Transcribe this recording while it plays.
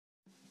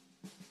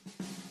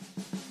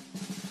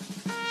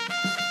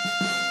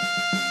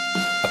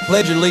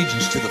pledge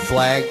allegiance to the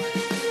flag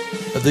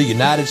of the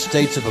United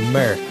States of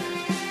America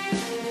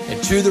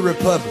and to the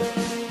republic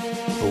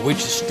for which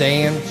it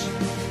stands,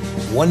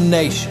 one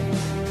nation,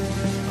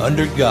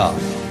 under God,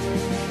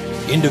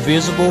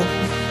 indivisible,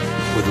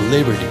 with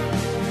liberty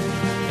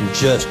and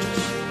justice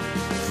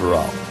for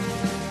all.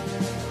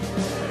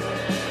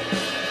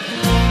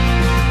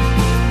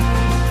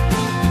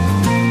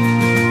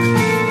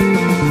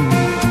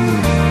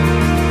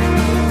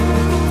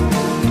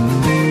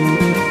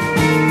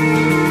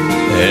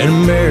 An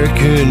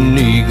American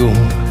eagle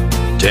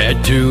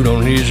tattooed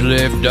on his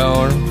left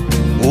arm,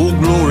 Old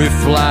Glory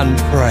flying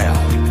proud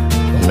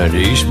on that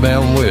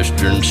eastbound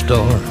Western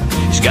Star.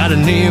 He's got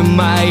an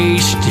MIA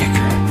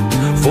sticker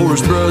for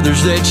his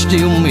brothers that's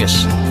still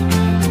missing,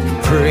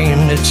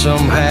 praying that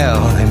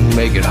somehow they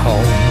make it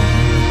home.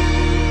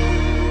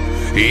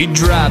 He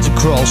drives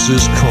across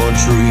this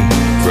country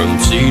from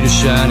sea to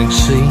shining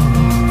sea,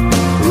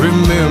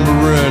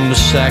 remembering the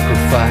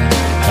sacrifice,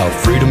 how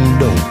freedom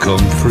don't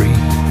come free.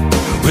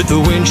 With a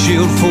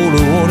windshield full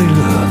of what he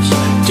loves,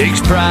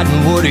 takes pride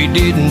in what he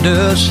did and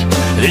does.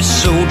 This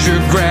soldier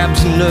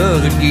grabs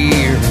another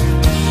gear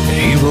and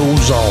he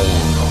rolls on.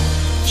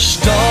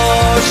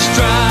 Stars,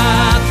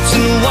 stripes,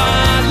 and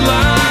white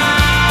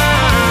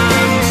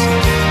lines,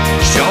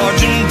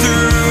 charging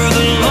through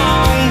the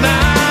long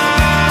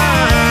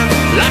line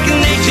like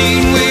an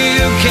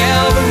 18-wheel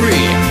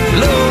cavalry,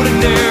 loaded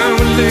down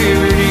with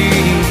liberty.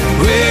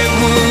 Where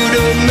would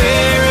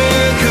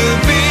America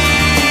be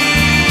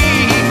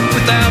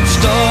without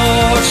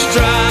stars,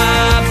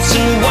 stripes,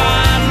 and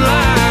white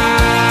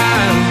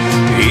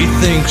lines? He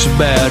thinks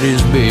about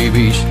his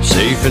babies,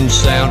 safe and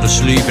sound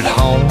asleep at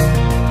home,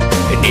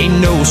 and he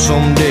knows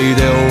someday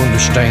they'll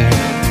understand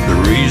the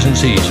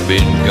reasons he's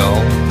been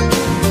gone.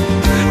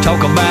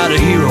 Talk about a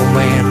hero,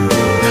 man,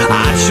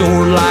 I'd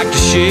sure like to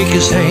shake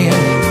his hand.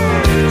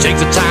 Take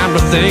the time to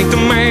thank the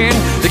man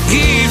that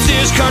keeps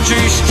this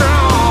country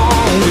strong.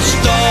 With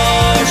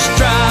stars,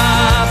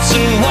 stripes,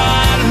 and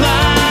white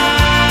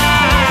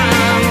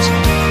lines,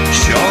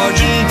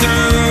 charging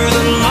through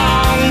the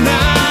long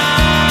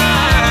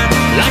night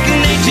like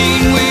an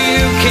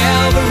 18-wheel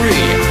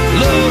cavalry,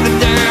 loaded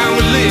down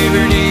with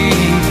liberty.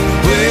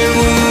 Where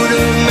would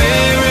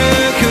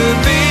America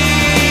be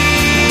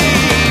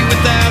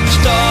without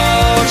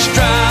stars,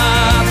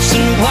 stripes,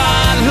 and white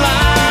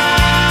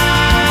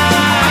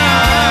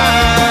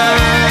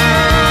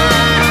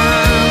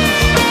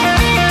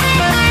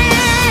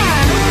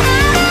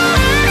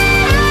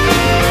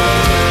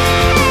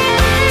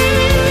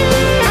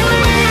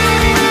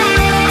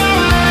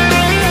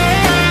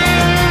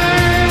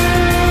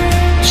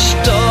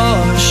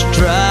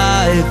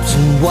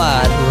and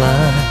white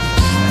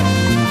lines,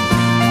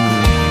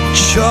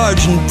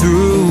 charging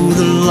through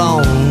the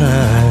long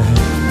night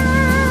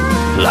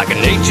like an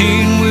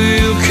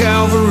 18-wheel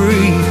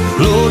cavalry,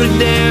 loaded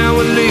down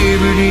with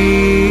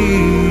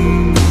liberty.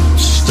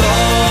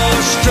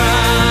 Stars,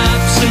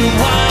 stripes, and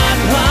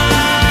white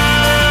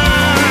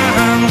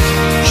lines,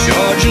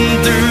 charging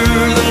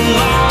through the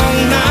long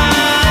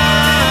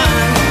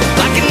night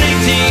like an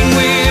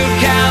 18-wheel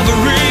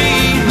cavalry,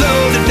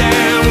 loaded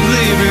down with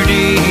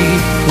liberty.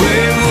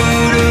 Where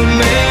would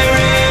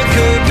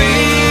America be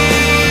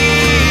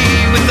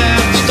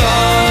without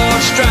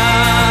stars,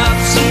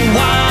 stripes, and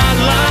white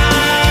lines?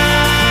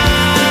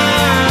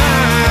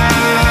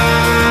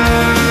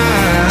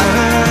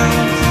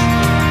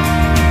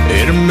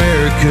 An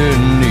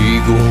American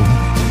eagle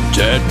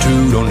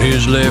tattooed on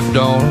his left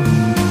arm,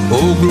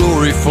 Old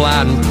Glory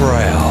flying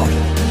proud,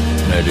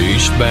 that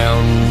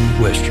eastbound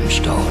Western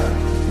Star.